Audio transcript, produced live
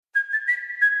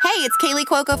Hey, it's Kaylee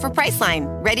Cuoco for Priceline.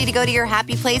 Ready to go to your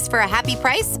happy place for a happy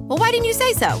price? Well, why didn't you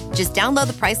say so? Just download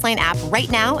the Priceline app right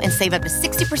now and save up to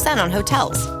 60% on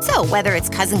hotels. So whether it's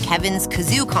Cousin Kevin's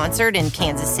Kazoo Concert in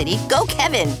Kansas City, go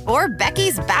Kevin, or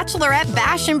Becky's Bachelorette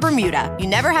Bash in Bermuda, you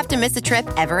never have to miss a trip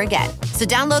ever again. So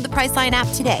download the Priceline app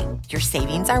today. Your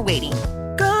savings are waiting.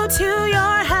 Go to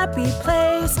your happy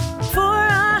place for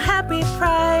a happy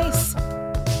price.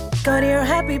 Go to your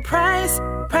happy price,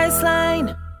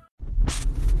 Priceline.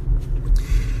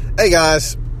 Hey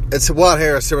guys, it's Watt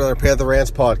Harris here with another Panther Rants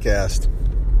podcast.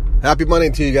 Happy Monday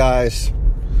to you guys.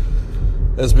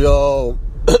 As we all,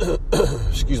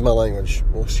 excuse my language,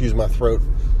 well, excuse my throat,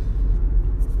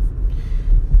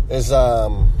 is,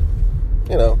 clearing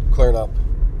up.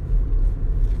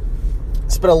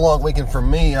 It's been a long weekend for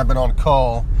me. I've been on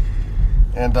call,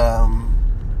 and I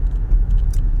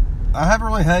haven't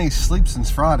really had any sleep since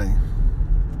Friday.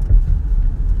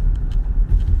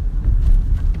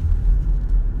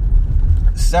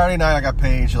 Saturday night, I got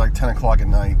paged at like 10 o'clock at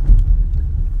night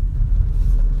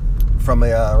from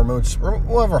a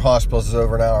one of our hospitals is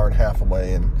over an hour and a half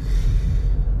away, and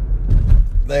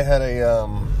they had a,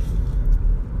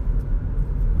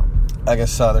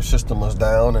 their system was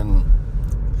down, and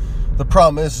the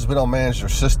problem is we don't manage their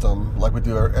system like we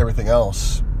do everything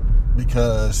else,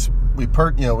 because we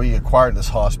acquired this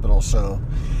hospital, so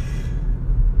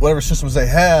whatever systems they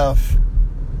have,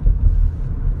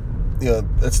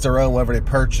 it's their own, whatever they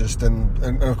purchased,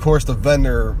 and of course the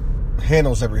vendor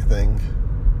handles everything,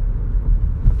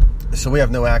 so we have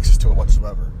no access to it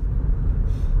whatsoever.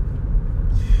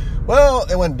 Well,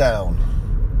 it went down,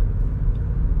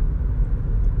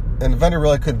 and the vendor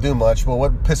really couldn't do much. Well,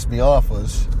 what pissed me off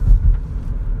was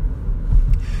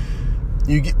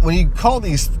when you call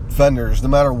these vendors, no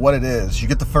matter what it is, you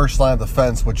get the first line of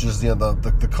defense, which is the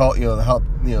call, the help,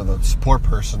 the support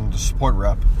person, the support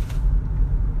rep.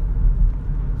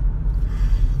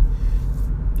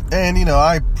 And,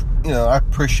 I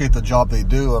appreciate the job they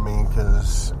do. I mean,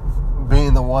 because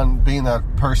being that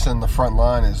person in the front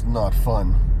line is not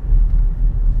fun.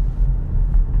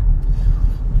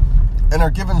 And they're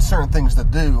given certain things to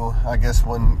do, I guess,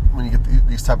 when you get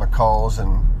these type of calls.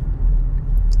 And,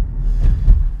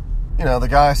 the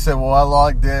guy said, well, I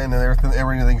logged in and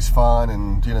everything's fine.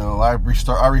 And, I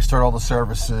restart all the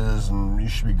services and you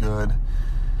should be good.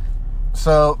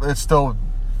 So it still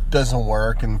doesn't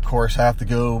work, and of course I have to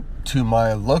go to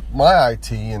my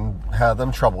IT and have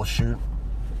them troubleshoot.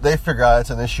 They figure out it's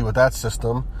an issue with that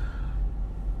system.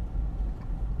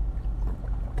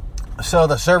 So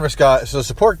the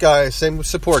support guy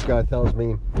tells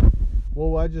me,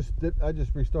 well, I just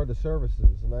restarted the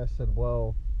services, and I said,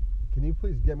 well, can you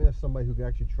please get me to somebody who can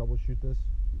actually troubleshoot this?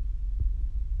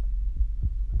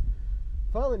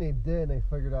 Finally they did, and they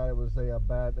figured out it was a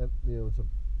bad,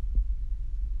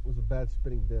 was a bad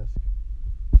spinning disc.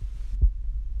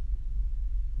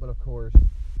 But of course,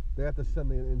 they have to send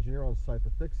the engineer on site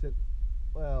to fix it.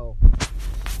 Well,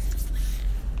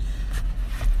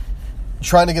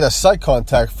 trying to get a site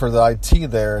contact for the IT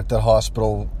there at the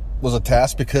hospital was a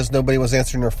task because nobody was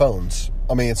answering their phones.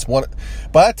 I mean,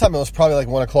 by that time it was probably like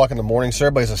 1 o'clock in the morning, so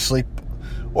everybody's asleep,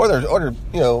 or they're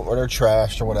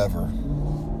trashed or whatever.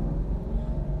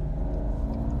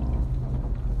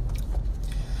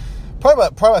 Probably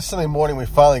about Sunday morning, we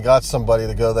finally got somebody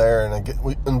to go there,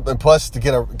 and plus to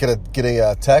get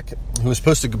a tech who was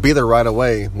supposed to be there right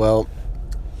away. Well,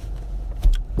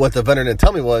 what the vendor didn't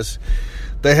tell me was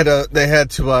they had to get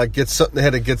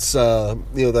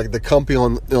the company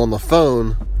on the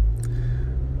phone,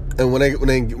 and when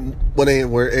they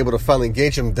were able to finally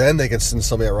engage them, then they can send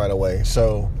somebody out right away.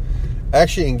 So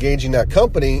actually engaging that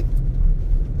company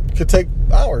could take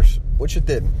hours, which it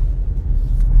did.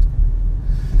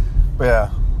 Yeah.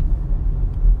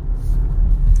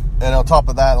 And on top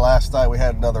of that, last night we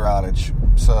had another outage.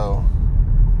 So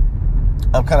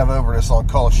I'm kind of over this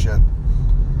on-call shit.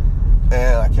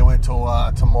 And I can't wait till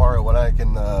tomorrow when I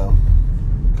can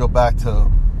go back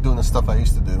to doing the stuff I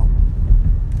used to do.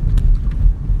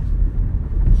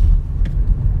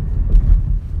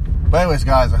 But anyways,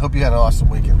 guys, I hope you had an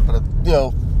awesome weekend. But,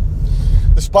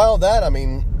 despite all that, I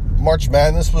mean, March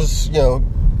Madness was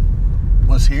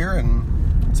here, and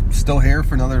it's still here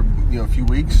for another, few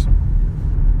weeks.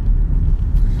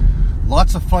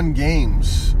 Lots of fun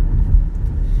games.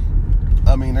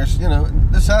 I mean, this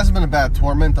hasn't been a bad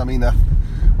tournament. I mean,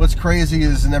 what's crazy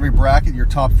is in every bracket, your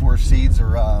top 4 seeds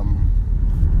are, I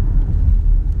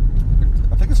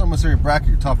think it's almost every bracket,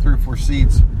 your top 3 or 4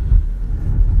 seeds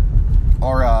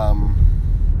are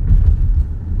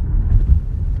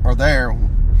there.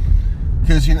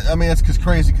 Because, it's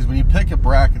crazy, because when you pick a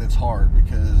bracket, it's hard,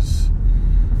 because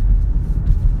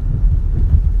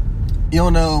You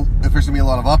don't know if there's going to be a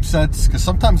lot of upsets, because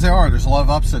sometimes there are. There's a lot of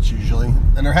upsets usually.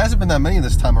 And there hasn't been that many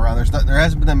this time around. There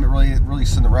hasn't been that really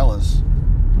Cinderellas.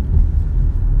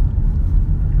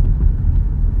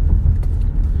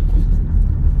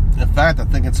 In fact, I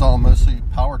think it's all mostly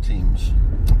power teams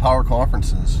and power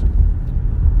conferences.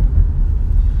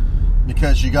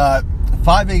 Because you got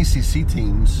 5 ACC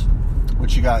teams,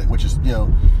 which is, you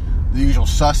know, the usual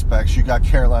suspects. You got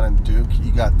Carolina and Duke.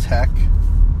 You got Tech.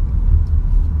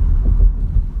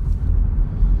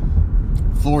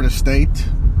 Florida State.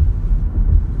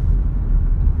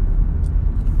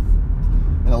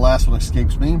 And the last one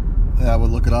escapes me. I would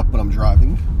look it up, but I'm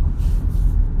driving.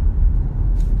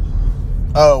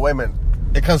 Oh, wait a minute.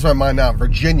 It comes to my mind now.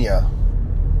 Virginia.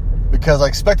 Because I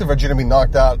expected Virginia to be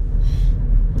knocked out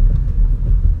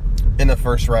in the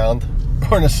first round.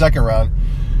 Or in the second round.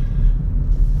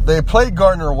 They played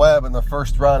Gardner-Webb in the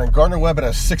first round. And Gardner-Webb had a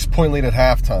 6-point lead at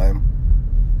halftime.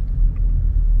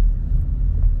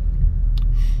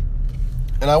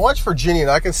 And I watched Virginia, and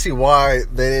I can see why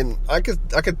they didn't. I could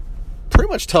pretty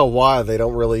much tell why they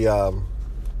don't really.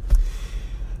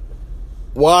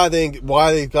 Why they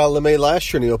got eliminated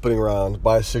last year in the opening round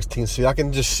by a 16 seed. I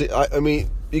can just see. I mean,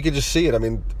 you can just see it. I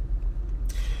mean,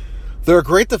 they're a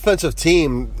great defensive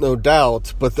team, no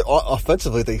doubt, but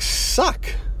offensively they suck.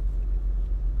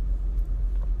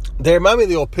 They remind me of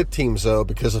the old Pitt teams, though,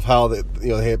 because of how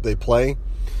they play.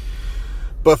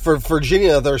 But for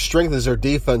Virginia, their strength is their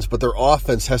defense, but their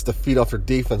offense has to feed off their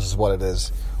defense is what it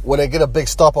is. When they get a big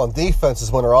stop on defense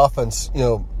is when their offense,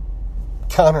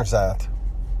 counters that.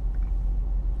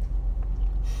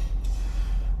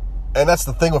 And that's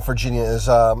the thing with Virginia is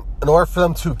in order for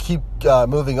them to keep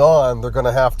moving on, they're going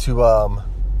to have to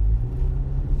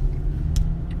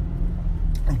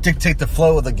dictate the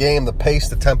flow of the game, the pace,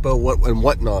 the tempo, and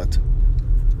whatnot.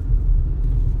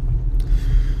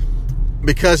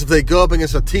 Because if they go up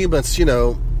against a team that's,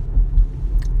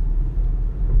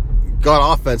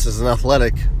 got offenses and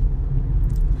athletic,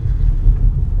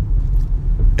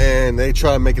 and they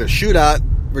try to make it a shootout,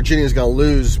 Virginia's going to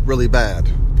lose really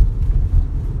bad.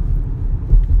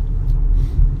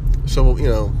 So,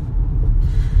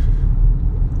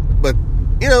 but,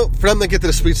 for them to get to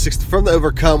the Sweet 16, for them to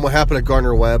overcome what happened at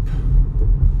Gardner-Webb,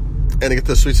 and to get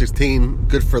to the Sweet 16,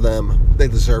 good for them. They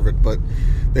deserve it, but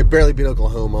they barely beat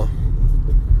Oklahoma.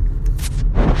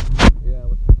 Yeah,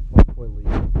 with a 1-point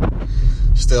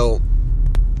lead. Still,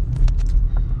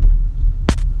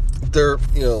 they're,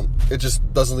 it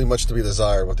just doesn't leave much to be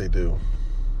desired what they do.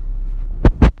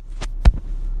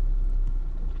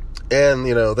 And,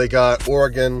 they got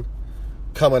Oregon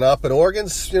coming up, and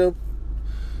Oregon's been,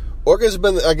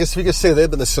 I guess we could say they've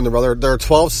been the Cinderella. They're a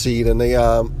 12 seed, and they've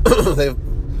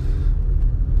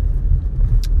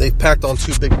packed on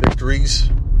 2 big victories.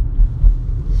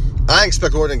 I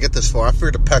expect Oregon to get this far. I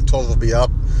figured the Pac-12 would be up.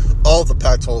 All of the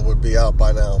Pac-12 would be out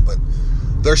by now, but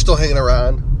they're still hanging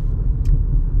around.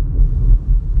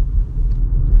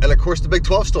 And, of course, the Big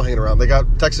 12's still hanging around. They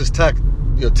got Texas Tech.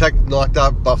 Tech knocked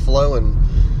out Buffalo, and,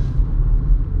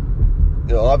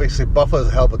 obviously Buffalo's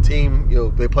a hell of a team.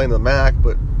 They play in the MAC,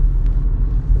 but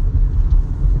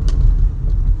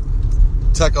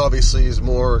Tech obviously is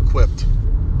more equipped.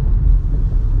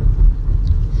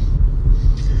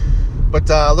 But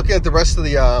looking at the rest of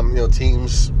the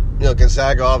teams,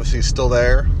 Gonzaga obviously is still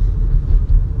there,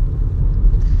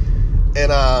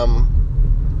 and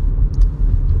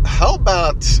how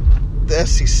about the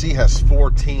SEC has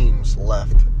 4 teams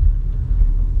left?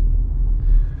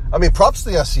 I mean, props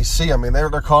to the SEC. I mean, their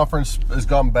conference has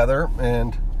gone better,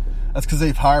 and that's because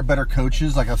they've hired better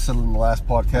coaches, like I've said in the last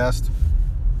podcast.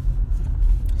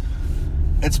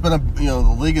 It's been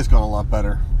the league has gone a lot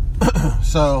better.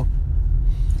 So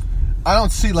I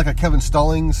don't see like a Kevin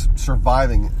Stallings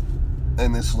surviving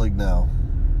in this league now.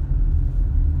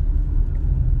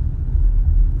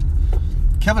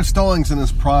 Kevin Stallings in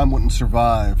his prime wouldn't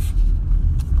survive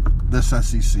this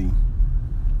SEC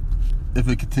if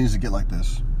it continues to get like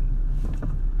this.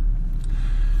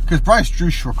 Because Bryce Drew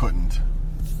sure couldn't.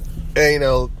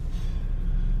 And,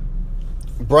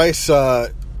 Bryce,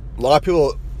 a lot of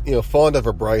people, fawned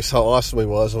over Bryce, how awesome he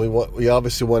was, and we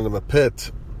obviously wanted him at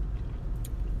Pitt.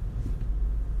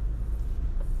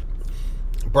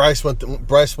 Bryce went to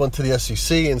the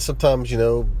SEC, and sometimes,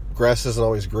 grass isn't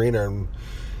always greenner, and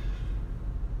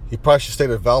he probably should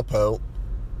stay at Valpo.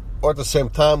 Or at the same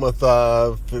time, it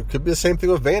could be the same thing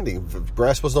with Vandy. If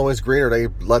grass wasn't always greener, they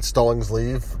let Stallings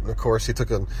leave. And of course, he took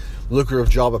a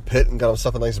lucrative job at Pitt and got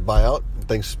himself a nice buyout.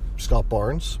 Thanks, Scott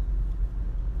Barnes.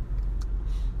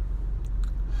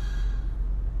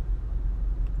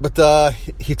 But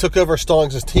he took over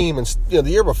Stallings' team, and the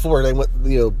year before they went.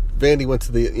 Vandy went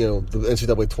to the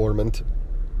NCAA tournament.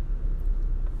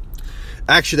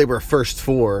 Actually, they were first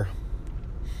four.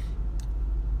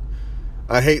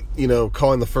 I hate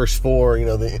calling the first four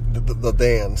the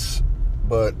dance,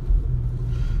 but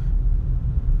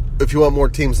if you want more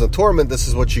teams in the tournament, this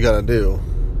is what you got to do.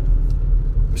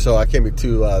 So I can't be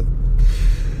too. I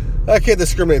can't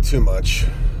discriminate too much.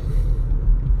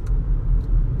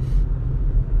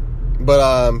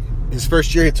 But his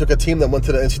first year, he took a team that went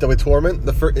to the NCAA tournament.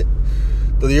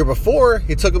 The year before,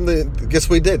 he took them to. Guess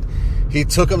what he did? He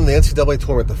took them to the NCAA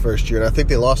tournament the first year, and I think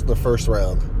they lost in the first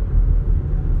round.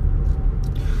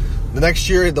 The next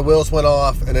year, the wheels went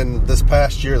off, and then this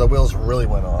past year, the wheels really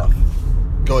went off,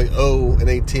 going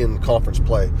 0-18 in conference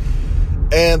play.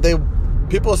 And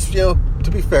people,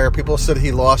 to be fair, people said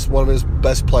he lost one of his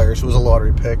best players, who was a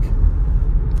lottery pick.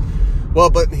 Well,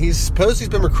 but he's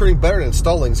been recruiting better than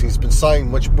Stallings. He's been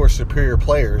signing much more superior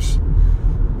players.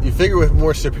 You figure with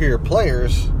more superior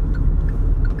players,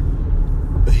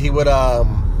 he would,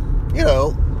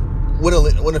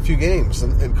 win a few games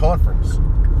in conference.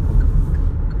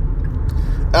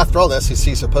 After all, the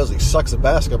SEC supposedly sucks at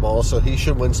basketball, so he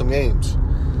should win some games.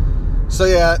 So,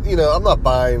 yeah, I'm not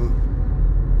buying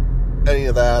any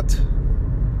of that.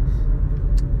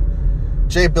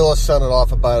 Jay Bilas sounded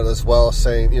off about it as well,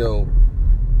 saying,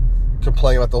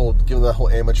 complaining about giving the whole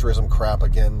amateurism crap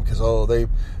again, because, they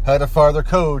had to fire their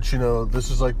coach, this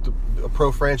is like a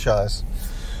pro franchise.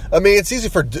 I mean, it's easy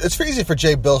for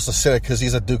Jay Bilas to say it because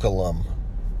he's a Duke alum.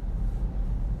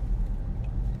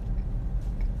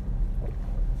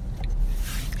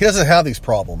 He doesn't have these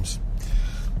problems.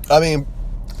 I mean,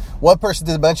 one person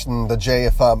did mention to Jay,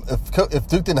 if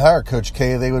Duke didn't hire Coach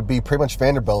K, they would be pretty much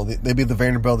Vanderbilt. They'd be the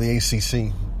Vanderbilt of the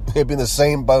ACC. They'd be in the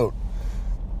same boat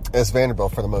as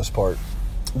Vanderbilt for the most part.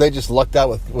 They just lucked out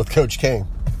with Coach K.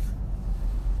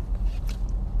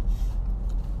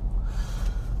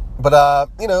 But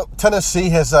Tennessee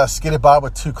has skidded by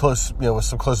with with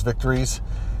some close victories.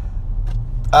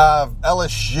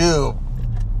 LSU,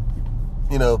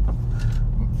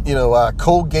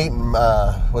 Colgate and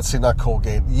not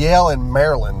Colgate, Yale and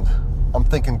Maryland. I'm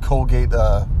thinking Colgate.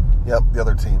 The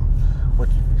other team.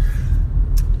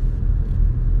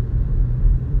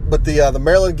 But the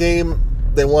Maryland game,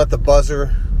 they won at the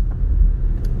buzzer.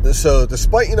 So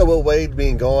despite Will Wade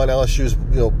being gone, LSU's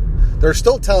they're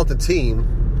still a talented team,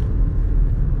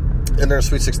 and they're in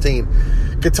Sweet 16.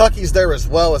 Kentucky's there as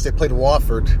well, as they played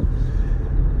Wofford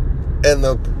in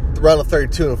the round of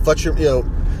 32, and Fletcher.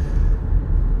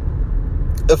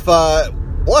 If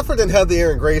Wofford didn't have the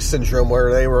Aaron Gray syndrome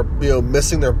where they were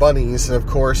missing their bunnies, and of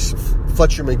course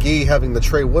Fletcher McGee having the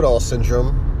Trey Woodall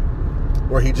syndrome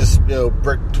where he just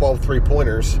bricked 12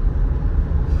 3-pointers,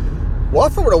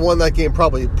 Wofford would have won that game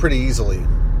probably pretty easily.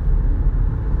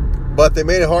 But they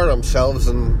made it hard on themselves,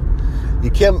 and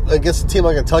you can't, against a team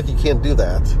like Kentucky, you can't do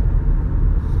that.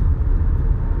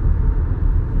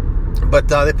 But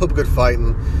they put up a good fight,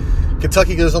 and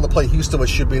Kentucky goes on to play Houston, which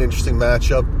should be an interesting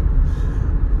matchup.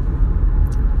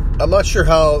 I'm not sure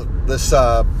how this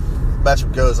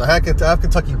matchup goes. I have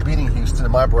Kentucky beating Houston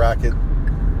in my bracket.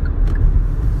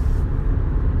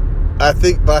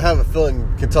 But I have a feeling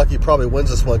Kentucky probably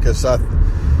wins this one because,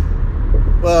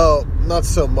 not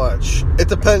so much. It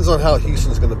depends on how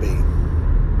Houston's going to be.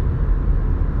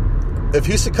 If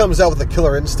Houston comes out with a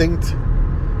killer instinct,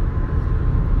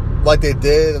 like they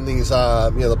did in these,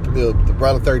 the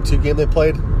round of 32 game they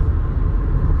played,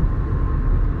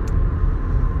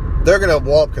 they're going to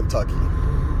wallop Kentucky.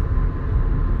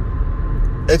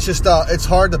 It's just, it's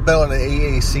hard to bet on an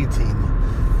AAC team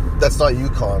that's not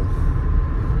UConn.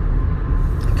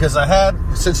 Because I had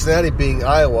Cincinnati being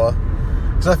Iowa.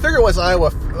 Because I figured once Iowa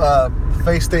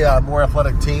faced a more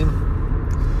athletic team,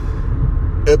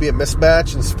 it would be a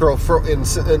mismatch.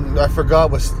 And I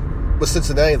forgot with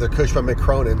Cincinnati, they're coached by Mick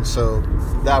Cronin. So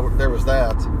there was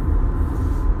that.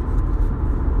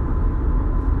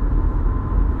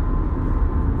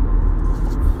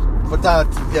 But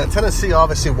Tennessee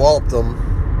obviously walloped them.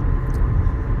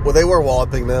 Well, they were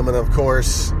walloping them, and of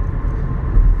course,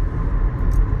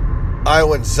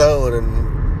 Iowa went zone,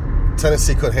 and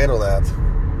Tennessee couldn't handle that.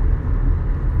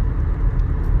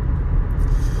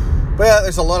 But yeah,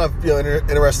 there's a lot of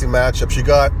interesting matchups. You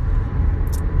got,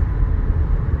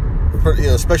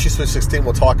 especially Sweet 16.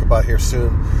 We'll talk about here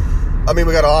soon. I mean,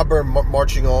 we got Auburn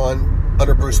marching on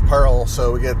under Bruce Pearl,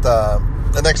 so we get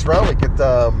the next round. We get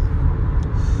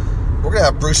we're gonna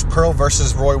have Bruce Pearl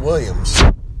versus Roy Williams.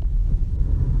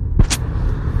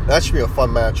 That should be a fun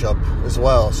matchup as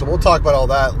well. So we'll talk about all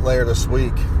that later this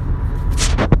week.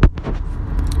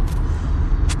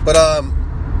 But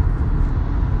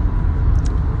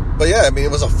But yeah, I mean, it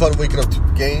was a fun weekend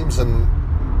of games, and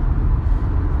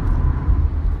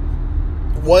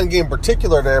one game in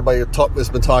particular that everybody has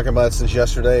been talking about since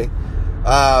yesterday,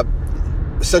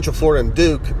 Central Florida and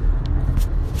Duke.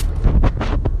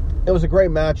 It was a great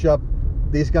matchup.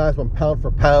 These guys went pound for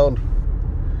pound.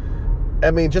 I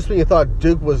mean, just when you thought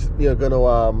Duke was, going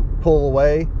to pull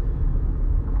away,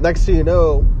 next thing you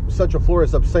know, Central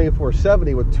Florida's up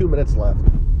 74-70 with 2 minutes left.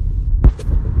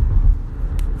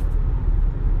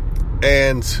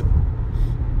 And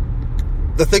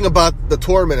the thing about the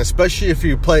tournament, especially if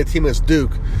you play a team against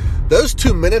Duke, those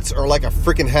 2 minutes are like a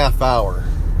freaking half hour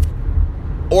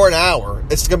or an hour.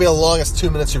 It's going to be the longest 2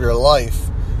 minutes of your life.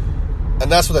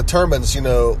 And that's what determines,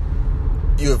 you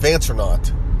advance or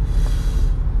not.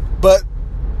 But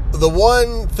the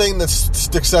one thing that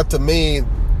sticks out to me,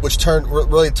 which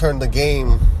really turned the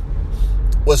game,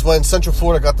 was when Central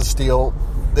Florida got the steal.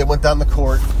 They went down the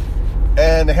court,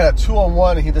 and they had a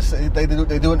 2-on-1, and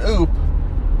they do an oop.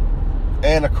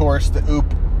 And, of course, the oop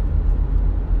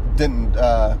didn't,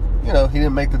 he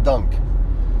didn't make the dunk.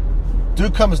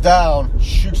 Duke comes down,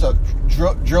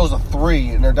 drills a 3,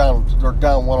 and they're down 1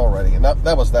 already. And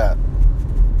that was that.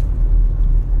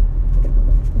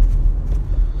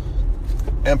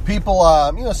 And people,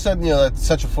 said, that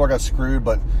Central Florida got screwed,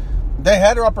 but they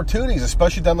had their opportunities,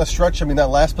 especially down the stretch. I mean, that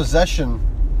last possession,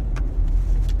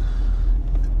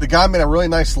 the guy made a really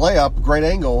nice layup, great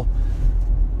angle.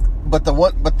 But the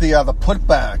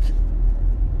putback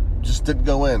just didn't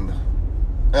go in.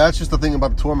 And that's just the thing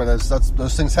about the tournament.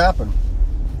 Those things happen.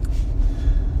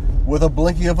 With a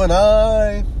blinking of an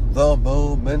eye, the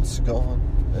moment's gone.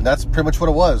 And that's pretty much what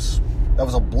it was. That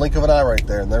was a blink of an eye right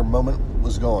there, and their moment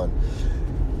was gone.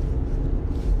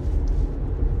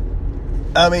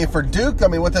 I mean, for Duke,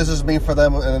 what does this mean for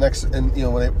them in the next?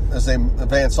 As they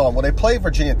advance on, when they play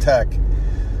Virginia Tech,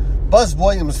 Buzz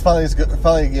Williams finally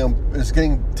is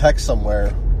getting Tech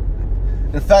somewhere.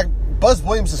 In fact, Buzz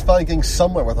Williams is finally getting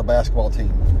somewhere with a basketball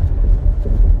team,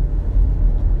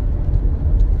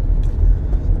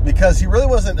 because he really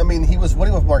wasn't. I mean, he was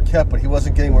winning with Marquette, but he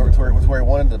wasn't getting where he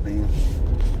wanted to be.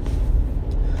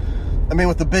 I mean,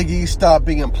 with the Big East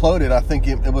being imploded, I think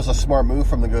it was a smart move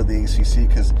from them to go to the ACC,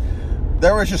 because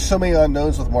there was just so many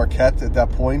unknowns with Marquette at that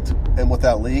point, and with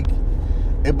that league,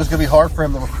 it was going to be hard for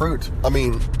him to recruit. I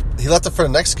mean, he left it for the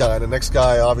next guy, and the next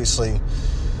guy, obviously, I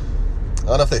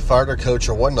don't know if they fired their coach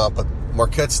or whatnot, but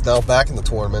Marquette's now back in the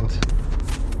tournament.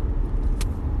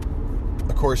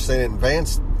 Of course, they didn't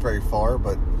advance very far,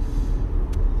 but,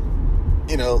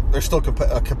 they're still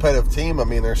a competitive team. I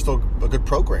mean, they're still a good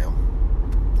program.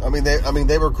 I mean,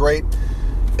 they were great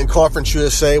in Conference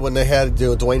USA when they had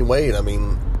Dwayne Wade. I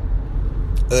mean,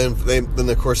 and then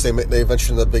of course they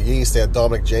ventured into the Big East. They had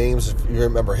Dominic James, if you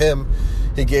remember him.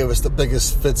 He gave us the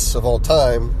biggest fits of all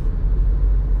time.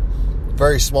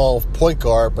 Very small point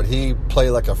guard, but he played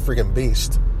like a freaking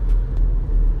beast.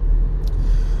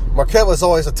 Marquette was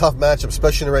always a tough matchup,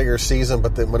 especially in the regular season.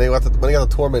 But when they got the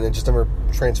tournament, it just never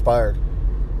transpired.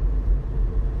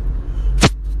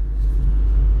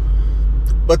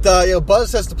 But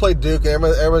Buzz has to play Duke, and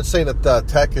everyone's saying that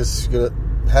Tech has a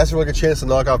really good chance to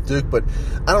knock off Duke. But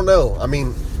I don't know. I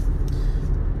mean,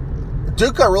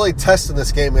 Duke got really tested in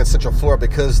this game against Central Florida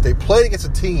because they played against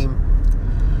a team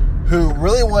who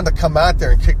really wanted to come out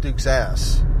there and kick Duke's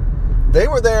ass. They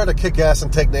were there to kick ass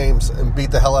and take names and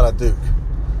beat the hell out of Duke.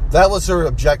 That was their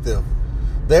objective.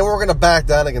 They weren't going to back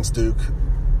down against Duke.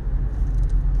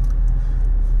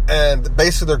 And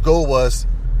basically their goal was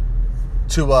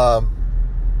to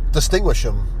distinguish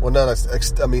them. Well, no,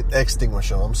 extinguish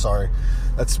them. I'm sorry.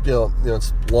 That's,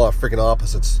 it's law of freaking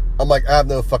opposites. I'm like, I have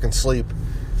no fucking sleep.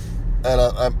 And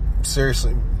I'm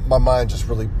seriously, my mind's just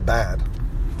really bad.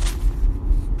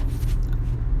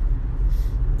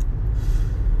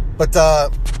 But,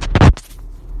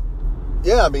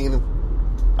 yeah, I mean,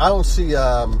 I don't see,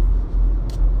 we'll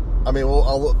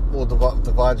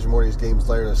divide more of these games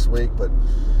later this week, but,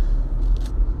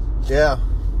 yeah,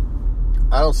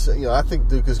 I don't see, I think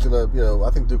Duke is going to,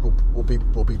 I think Duke will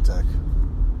beat Tech.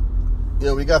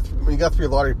 When you got 3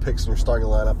 lottery picks in your starting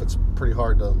lineup, it's pretty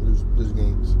hard to lose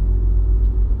games.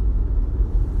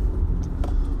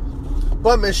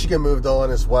 But Michigan moved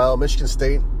on as well. Michigan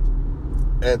State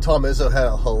and Tom Izzo had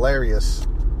a hilarious,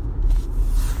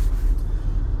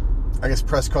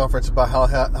 press conference about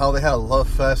how they had a love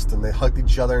fest and they hugged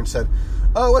each other and said,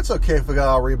 "Oh, it's okay if we got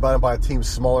all rebounded by a team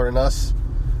smaller than us.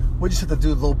 We just have to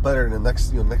do a little better in the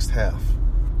next half."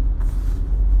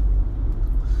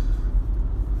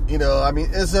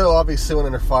 Izzo obviously went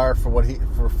under fire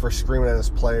for screaming at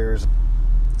his players.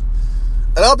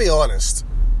 And I'll be honest,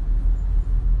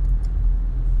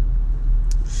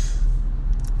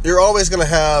 you're always going to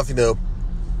have, you know,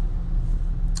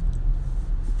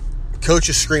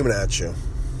 coaches screaming at you.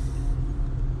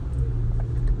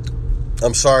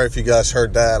 I'm sorry if you guys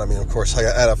heard that. I mean, of course, I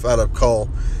had a call.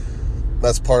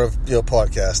 That's part of, you know,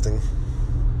 podcasting.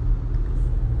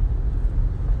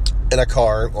 In a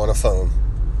car, on a phone.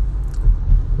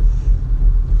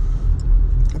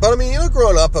 But I mean, you know,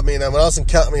 growing up, I mean, when I was in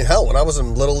when I was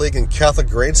in Little League in Catholic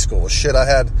grade school, shit, I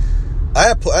had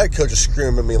coaches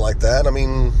screaming at me like that. I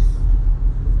mean,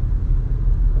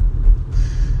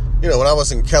 you know, when I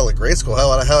was in Catholic grade school,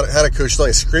 I had a coach not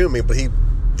only scream at me, but he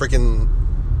freaking,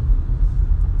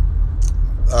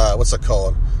 what's that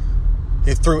called?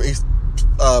 He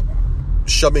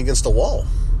shoved me against the wall.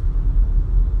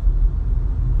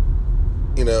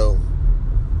 You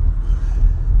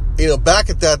know, back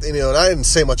at that, you know, and I didn't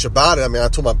say much about it. I mean,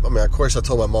 of course I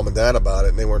told my mom and dad about it,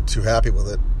 and they weren't too happy with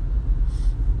it.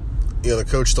 You know, the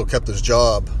coach still kept his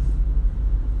job.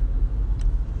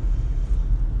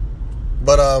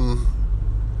 But,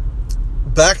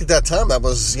 back at that time, that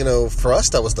was, you know, for us,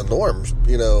 that was the norm.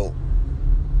 You know,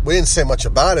 we didn't say much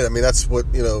about it. I mean, that's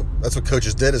what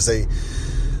coaches did, is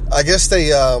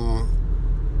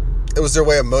it was their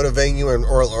way of motivating you,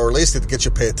 or at least to get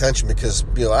you to pay attention, because,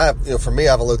 you know, for me,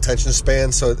 I have a low attention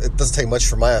span, so it doesn't take much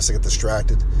for my ass to get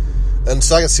distracted. And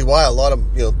so I can see why a lot of,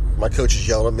 you know, my coaches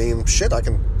yelled at me, and shit, I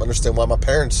can understand why my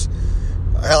parents,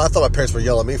 hell, I thought my parents were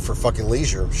yelling at me for fucking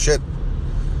leisure. Shit.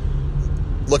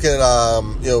 Looking at,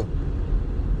 you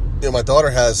know, my daughter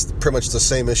has pretty much the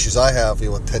same issues I have, you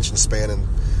know, attention span and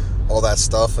all that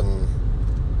stuff, and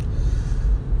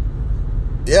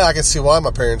yeah, I can see why my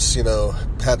parents, you know,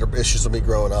 had their issues with me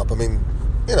growing up. I mean,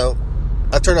 you know,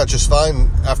 I turned out just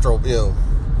fine after, you know,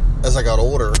 as I got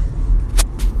older.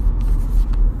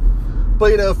 But,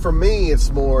 you know, for me,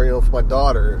 it's more, you know, for my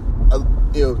daughter,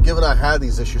 you know, given I had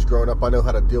these issues growing up, I know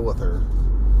how to deal with her.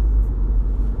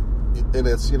 And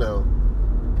it's, you know,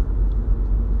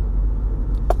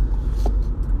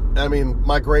 I mean,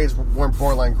 my grades weren't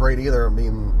borderline great either. I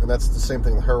mean, and that's the same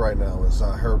thing with her right now. Is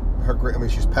her grade? I mean,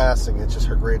 she's passing. It's just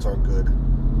her grades aren't good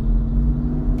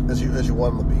as you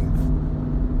want them to be.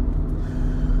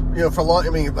 You know, for long.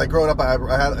 I mean, like growing up, I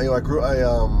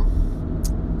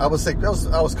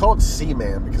was called C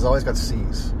man because I always got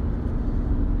C's.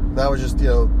 And that was just, you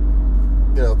know,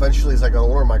 eventually as I got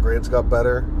older, my grades got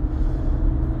better.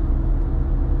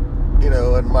 You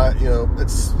know, and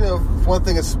it's, you know, for one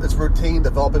thing, it's routine,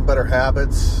 developing better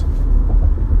habits.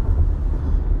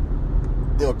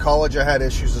 You know, college, I had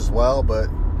issues as well, but,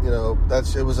 you know,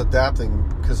 it was adapting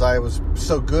because I was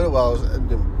so good while I was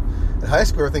in high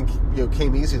school. Everything, you know,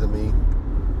 came easy to me.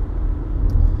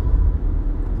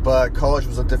 But college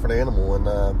was a different animal, and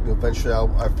you know, eventually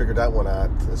I figured that one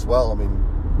out as well. I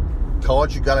mean,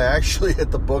 college, you got to actually hit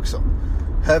the books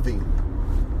heavy.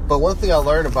 But one thing I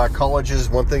learned about college is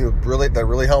one thing that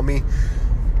really helped me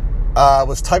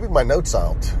was typing my notes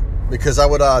out, because I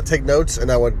would take notes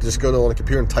and I would just go on the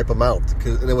computer and type them out,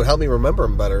 and it would help me remember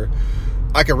them better.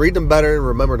 I could read them better and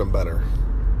remember them better.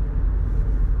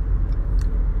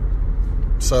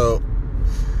 So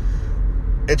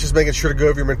it's just making sure to go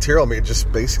over your material. I mean, just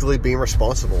basically being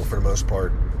responsible for the most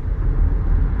part.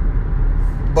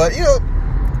 But, you know,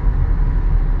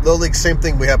 Little League, same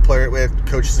thing. We had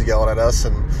coaches yelling at us,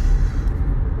 and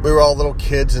we were all little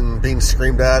kids and being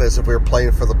screamed at as if we were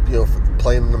playing for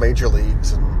playing in the major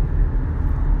leagues. And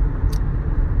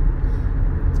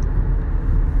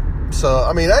so,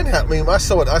 I mean, I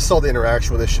saw the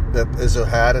interaction with that Izzo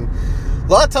had, and a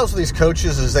lot of times with these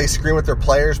coaches is they scream at their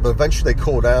players, but eventually they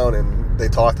cool down and they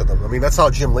talk to them. I mean, that's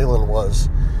how Jim Leyland was.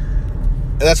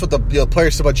 And that's what the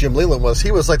players said about Jim Leyland was.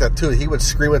 He was like that too. He would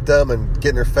scream at them and get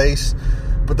in their face,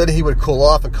 but then he would cool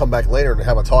off and come back later and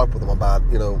have a talk with them about,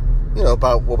 you know,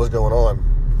 about what was going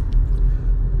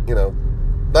on. You know,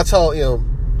 that's how a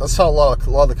lot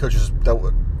of the coaches that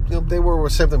would, you know, they were the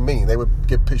same thing with me. They would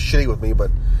get shitty with me,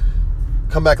 but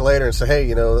come back later and say, hey,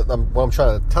 you know, what I'm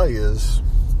trying to tell you is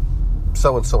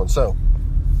so and so and so.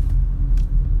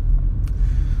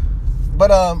 But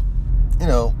you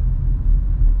know,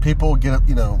 people get,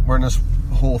 you know, we're in this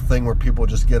whole thing where people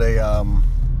just get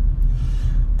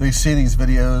they see these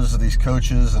videos of these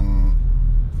coaches and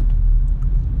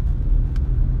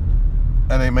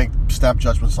they make snap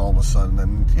judgments all of a sudden.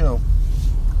 And, you know,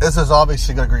 this has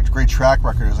obviously got a great track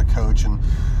record as a coach, and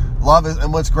a lot of his,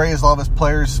 and what's great is a lot of his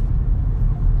players,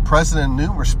 present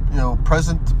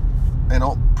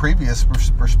and previous,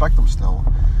 respect him still.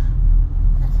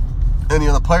 And, you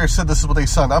know, the players said this is what they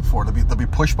signed up for, to be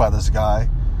pushed by this guy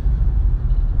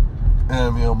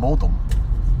and, you know, mold them.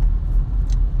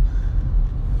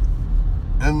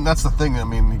 And that's the thing. I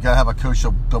mean, you gotta have a coach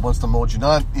that wants to mold you,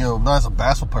 not as a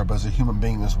basketball player, but as a human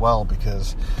being as well.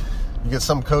 Because you get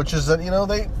some coaches that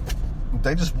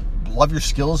they just love your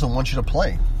skills and want you to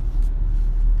play.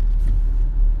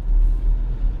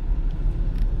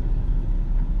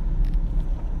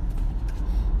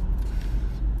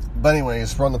 But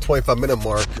anyways, we're on the 25-minute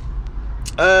mark.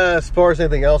 As far as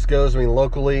anything else goes, I mean,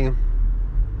 locally,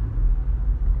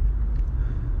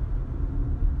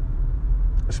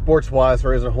 sports-wise,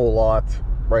 there isn't a whole lot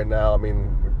right now. I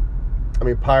mean,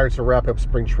 Pirates are wrapping up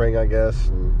spring training, I guess,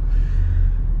 and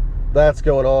that's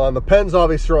going on. The Pens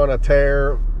obviously are on a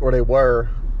tear, or they were,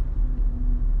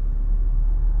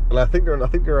 and I think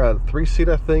they're at a 3 seed.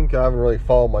 I haven't really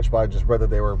followed much, but I just read that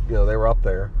they were up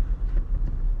there.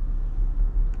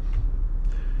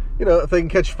 If they can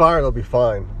catch fire, they'll be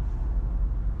fine.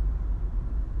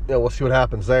 We'll see what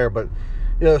happens there. But,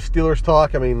 Steelers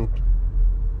talk, I mean,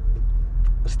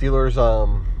 Steelers,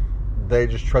 they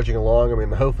just trudging along. I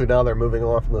mean, hopefully now they're moving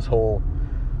on from this whole,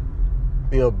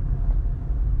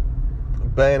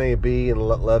 Ben AB and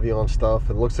Le'Veon stuff.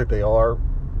 It looks like they are.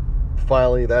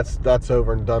 Finally, that's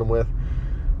over and done with.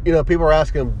 People are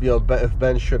asking, if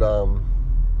Ben should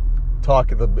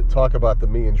talk about the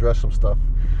me and dress some stuff.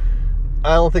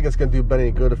 I don't think it's going to do Ben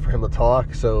any good for him to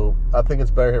talk, so I think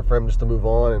it's better for him just to move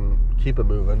on and keep it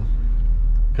moving,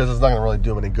 because it's not going to really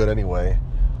do him any good anyway.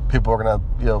 People are going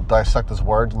to, dissect his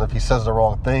words, and if he says the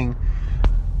wrong thing,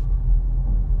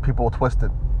 people will twist it.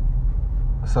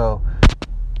 So,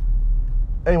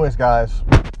 anyways, guys,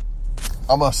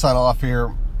 I'm going to sign off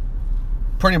here.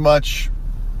 Pretty much,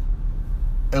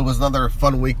 it was another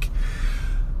fun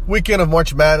weekend of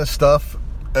March Madness stuff.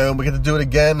 And we get to do it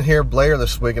again here later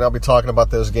this week, and I'll be talking about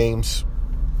those games,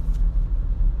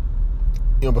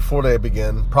 before they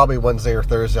begin. Probably Wednesday or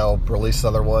Thursday I'll release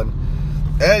another one.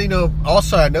 And,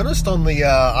 also I noticed on the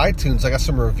iTunes, I got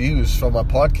some reviews from my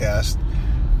podcast.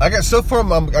 I got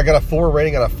a 4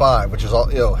 rating out of 5, which is all,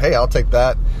 hey, I'll take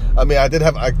that. I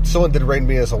mean, someone did rate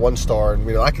me as a 1-star, and,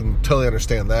 I can totally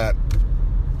understand that.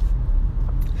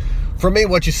 For me,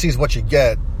 what you see is what you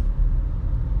get.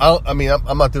 I'm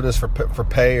not doing this for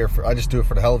pay I just do it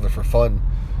for the hell of it, for fun.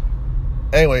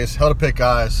 Anyways, hell to pick,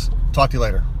 guys. Talk to you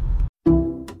later.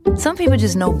 Some people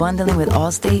just know bundling with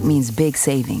Allstate means big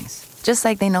savings. Just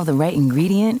like they know the right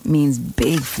ingredient means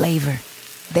big flavor.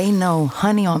 They know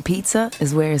honey on pizza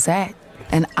is where it's at.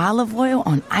 And olive oil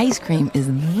on ice cream is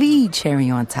the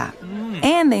cherry on top.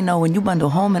 And they know when you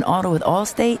bundle home and auto with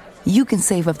Allstate, you can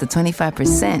save up to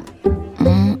 25%.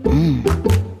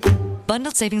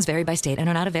 Bundled savings vary by state and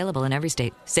are not available in every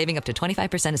state. Saving up to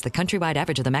 25% is the countrywide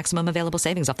average of the maximum available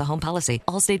savings off the home policy.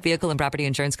 Allstate Vehicle and Property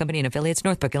Insurance Company and Affiliates,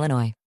 Northbrook, Illinois.